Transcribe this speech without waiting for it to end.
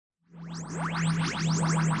Hello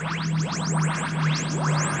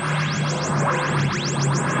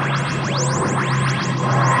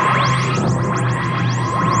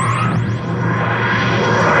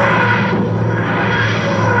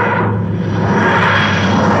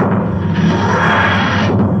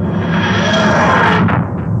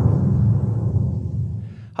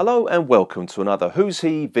and welcome to another Who's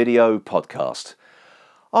He video podcast.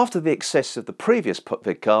 After the excess of the previous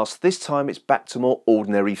vidcast, this time it's back to more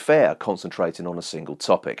ordinary fare, concentrating on a single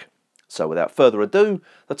topic. So without further ado,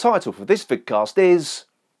 the title for this vidcast is,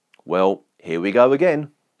 well, here we go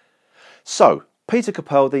again. So, Peter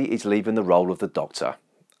Capaldi is leaving the role of the Doctor.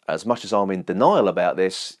 As much as I'm in denial about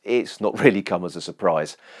this, it's not really come as a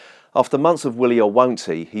surprise. After months of will he or won't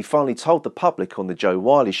he finally told the public on the Joe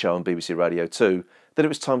Wiley show on BBC Radio 2 that it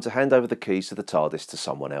was time to hand over the keys to the TARDIS to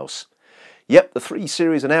someone else. Yep, the 3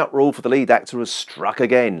 series and out rule for the lead actor has struck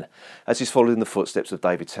again, as he's followed in the footsteps of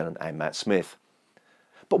David Tennant and Matt Smith.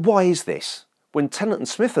 But why is this? When Tennant and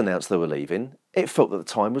Smith announced they were leaving, it felt that the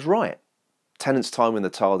time was right. Tennant's time in the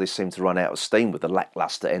TARDIS seemed to run out of steam with the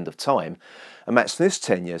lacklustre End of Time, and Matt Smith's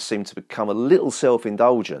tenure seemed to become a little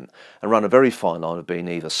self-indulgent and run a very fine line of being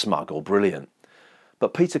either smug or brilliant.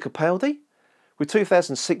 But Peter Capaldi? With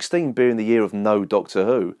 2016 being the year of no Doctor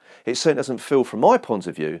Who, it certainly doesn't feel from my point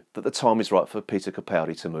of view that the time is right for Peter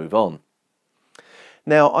Capaldi to move on.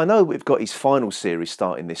 Now, I know we've got his final series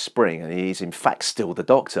starting this spring and he is in fact still the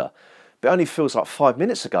Doctor, but it only feels like 5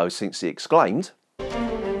 minutes ago since he exclaimed,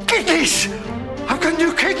 "Kidneys! I've got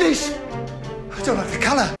new kidneys! I don't like the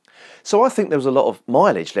colour." So I think there was a lot of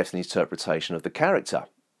mileage left in his interpretation of the character.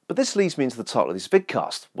 But this leads me into the title of this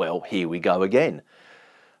vidcast. Well, here we go again.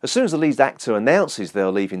 As soon as the lead actor announces they're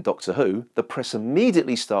leaving Doctor Who, the press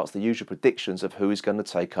immediately starts the usual predictions of who is going to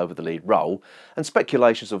take over the lead role and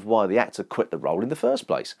speculations of why the actor quit the role in the first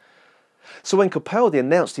place. So when Capaldi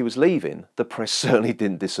announced he was leaving, the press certainly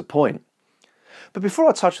didn't disappoint. But before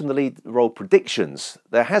I touch on the lead role predictions,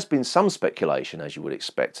 there has been some speculation, as you would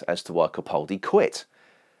expect, as to why Capaldi quit.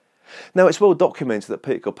 Now, it's well documented that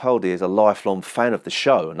Peter Capaldi is a lifelong fan of the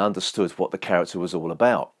show and understood what the character was all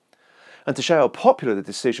about. And to show how popular the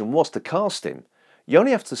decision was to cast him, you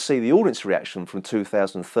only have to see the audience reaction from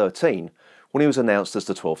 2013 when he was announced as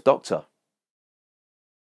the 12th Doctor.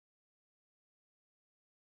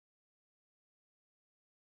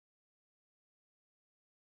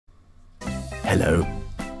 Hello,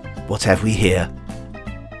 what have we here?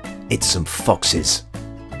 It's some foxes.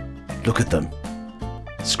 Look at them,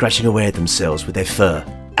 scratching away at themselves with their fur,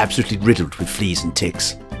 absolutely riddled with fleas and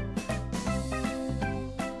ticks.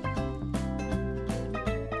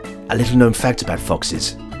 A little known fact about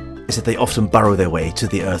foxes is that they often burrow their way to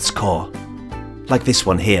the Earth's core, like this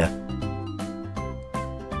one here.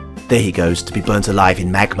 There he goes to be burnt alive in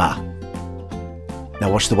magma. Now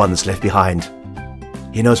watch the one that's left behind.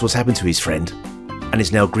 He knows what's happened to his friend and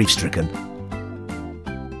is now grief-stricken.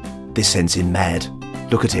 This sends him mad.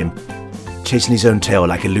 Look at him, chasing his own tail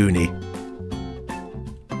like a loony.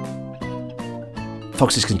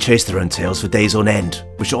 Foxes can chase their own tails for days on end,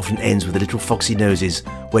 which often ends with the little foxy noses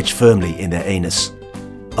wedged firmly in their anus.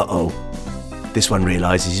 Uh-oh. This one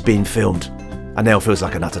realises he's being filmed and now feels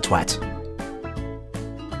like an utter twat.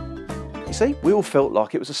 You see, we all felt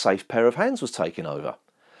like it was a safe pair of hands was taking over.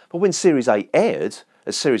 But when Series 8 aired,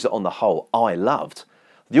 a series that on the whole I loved,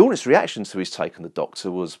 the audience reaction to his take on the Doctor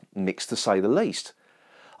was mixed to say the least.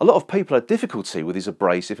 A lot of people had difficulty with his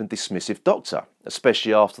abrasive and dismissive Doctor,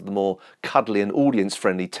 especially after the more cuddly and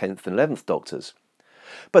audience-friendly 10th and 11th Doctors.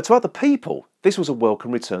 But to other people, this was a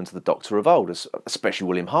welcome return to the Doctor of old, especially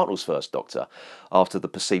William Hartnell's first Doctor, after the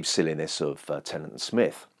perceived silliness of Tennant and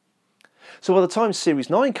Smith. So by the time Series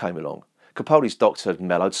 9 came along, Capaldi's Doctor had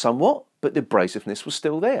mellowed somewhat, but the abrasiveness was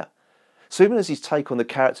still there. So even as his take on the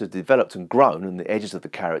character had developed and grown and the edges of the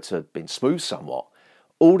character had been smoothed somewhat,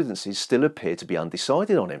 audiences still appear to be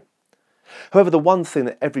undecided on him. However, the one thing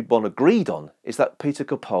that everyone agreed on is that Peter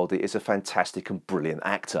Capaldi is a fantastic and brilliant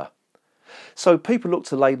actor. So people look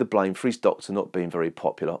to lay the blame for his Doctor not being very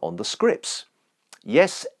popular on the scripts.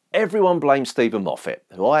 Yes, everyone blames Stephen Moffat,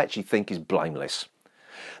 who I actually think is blameless.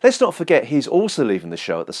 Let's not forget he's also leaving the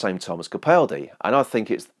show at the same time as Capaldi, and I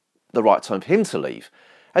think it's the right time for him to leave,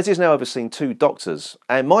 as he's now overseen 2 Doctors,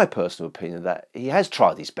 and my personal opinion that he has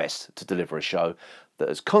tried his best to deliver a show that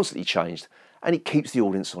has constantly changed and it keeps the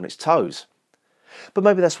audience on its toes. But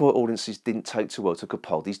maybe that's why audiences didn't take too well to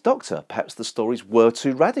Capaldi's Doctor. Perhaps the stories were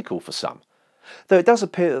too radical for some. Though it does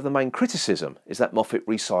appear that the main criticism is that Moffat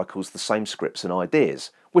recycles the same scripts and ideas,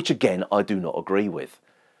 which again I do not agree with.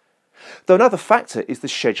 Though another factor is the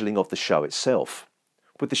scheduling of the show itself.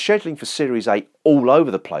 With the scheduling for Series 8 all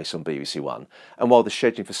over the place on BBC One, and while the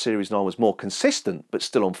scheduling for Series 9 was more consistent but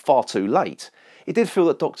still on far too late, it did feel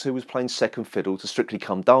that Doctor Who was playing second fiddle to Strictly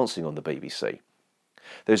Come Dancing on the BBC.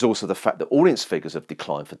 There's also the fact that audience figures have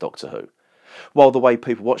declined for Doctor Who. While the way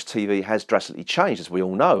people watch TV has drastically changed, as we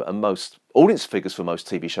all know, and most audience figures for most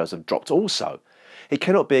TV shows have dropped also, it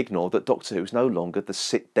cannot be ignored that Doctor Who is no longer the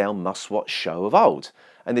sit-down must-watch show of old,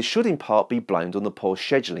 and this should in part be blamed on the poor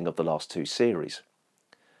scheduling of the last two series.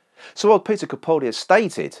 So while Peter Capaldi has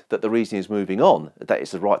stated that the reason he is moving on, that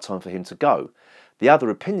it's the right time for him to go, the other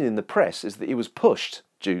opinion in the press is that he was pushed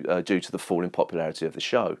due to the fall in popularity of the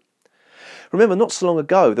show. Remember, not so long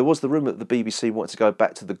ago, there was the rumour that the BBC wanted to go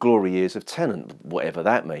back to the glory years of Tennant, whatever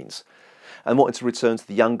that means, and wanted to return to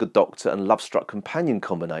the younger Doctor and love-struck companion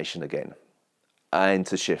combination again, and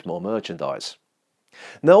to shift more merchandise.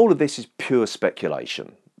 Now, all of this is pure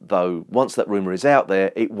speculation, though once that rumour is out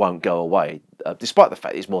there, it won't go away, despite the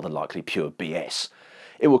fact it's more than likely pure BS.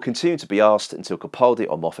 It will continue to be asked until Capaldi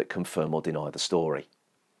or Moffat confirm or deny the story.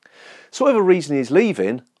 So whatever reason he's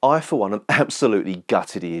leaving, I for one am absolutely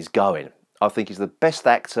gutted he is going. I think he's the best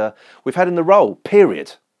actor we've had in the role,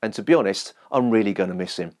 period. And to be honest, I'm really going to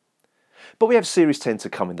miss him. But we have Series 10 to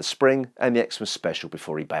come in the spring and the Xmas special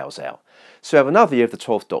before he bows out. So we have another year of the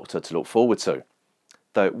 12th Doctor to look forward to.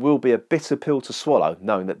 Though it will be a bitter pill to swallow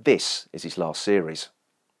knowing that this is his last series.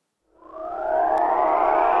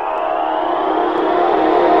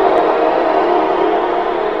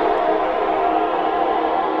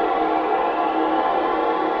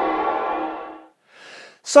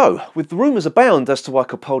 So, with the rumours abound as to why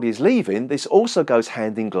Capaldi is leaving, this also goes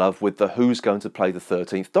hand in glove with the who's going to play the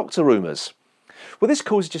 13th Doctor rumours. Well, this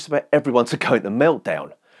causes just about everyone to go into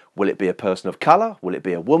meltdown. Will it be a person of colour? Will it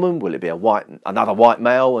be a woman? Will it be another white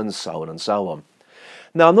male? And so on and so on.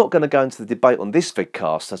 Now, I'm not going to go into the debate on this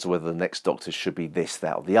vidcast as to whether the next Doctor should be this,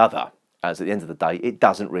 that or the other, as at the end of the day, it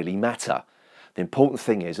doesn't really matter. The important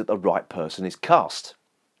thing is that the right person is cast.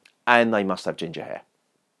 And they must have ginger hair.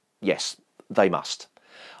 Yes, they must.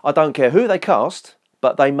 I don't care who they cast,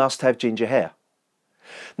 but they must have ginger hair.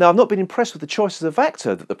 Now, I've not been impressed with the choices of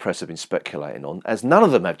actor that the press have been speculating on, as none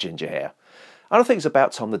of them have ginger hair. And I think it's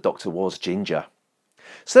about time the Doctor was ginger.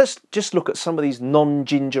 So let's just look at some of these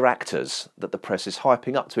non-ginger actors that the press is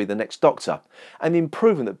hyping up to be the next Doctor, and the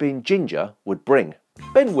improvement that being ginger would bring.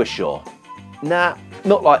 Ben Whishaw. Nah,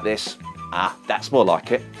 not like this. Ah, that's more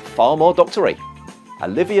like it. Far more Doctor-y.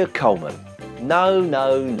 Olivia Colman. No,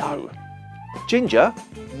 no, no. Ginger?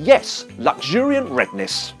 Yes, luxuriant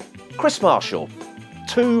redness. Chris Marshall.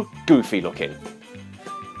 Too goofy looking.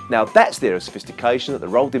 Now that's the sophistication that the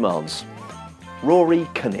role demands. Rory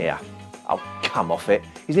Kinnear. Oh, come off it.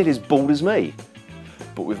 He's nearly as bald as me.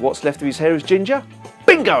 But with what's left of his hair as ginger?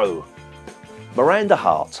 Bingo! Miranda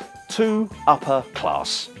Hart. Too upper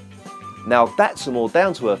class. Now that's a more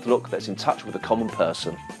down-to-earth look that's in touch with the common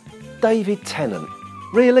person. David Tennant.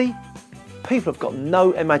 Really? People have got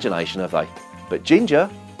no imagination, have they? But ginger,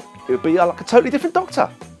 it would be like a totally different Doctor.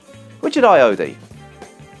 Richard Ayoade.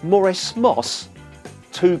 Maurice Moss.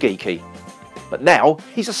 Too geeky. But now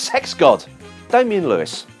he's a sex god. Damien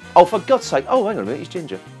Lewis. Oh, for God's sake. Oh, hang on a minute, he's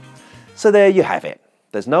ginger. So there you have it.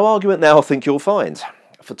 There's no argument now I think you'll find.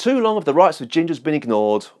 For too long have the rights of gingers been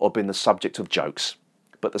ignored or been the subject of jokes.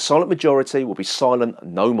 But the silent majority will be silent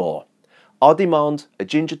no more. I demand a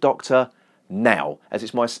ginger Doctor now, as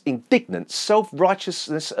it's my indignant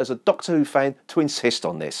self-righteousness as a Doctor Who fan to insist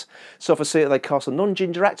on this. So if I see that they cast a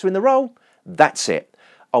non-ginger actor in the role, that's it.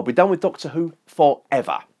 I'll be done with Doctor Who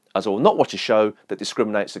forever, as I will not watch a show that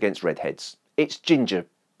discriminates against redheads. It's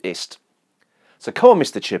gingerist. So come on,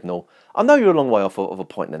 Mr. Chibnall. I know you're a long way off of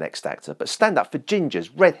appointing the next actor, but stand up for gingers,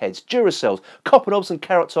 redheads, Duracells, copper knobs and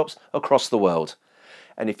carrot tops across the world.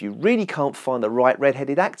 And if you really can't find the right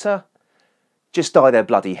red-headed actor, just dye their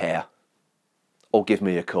bloody hair. Or give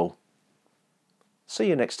me a call. See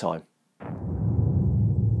you next time.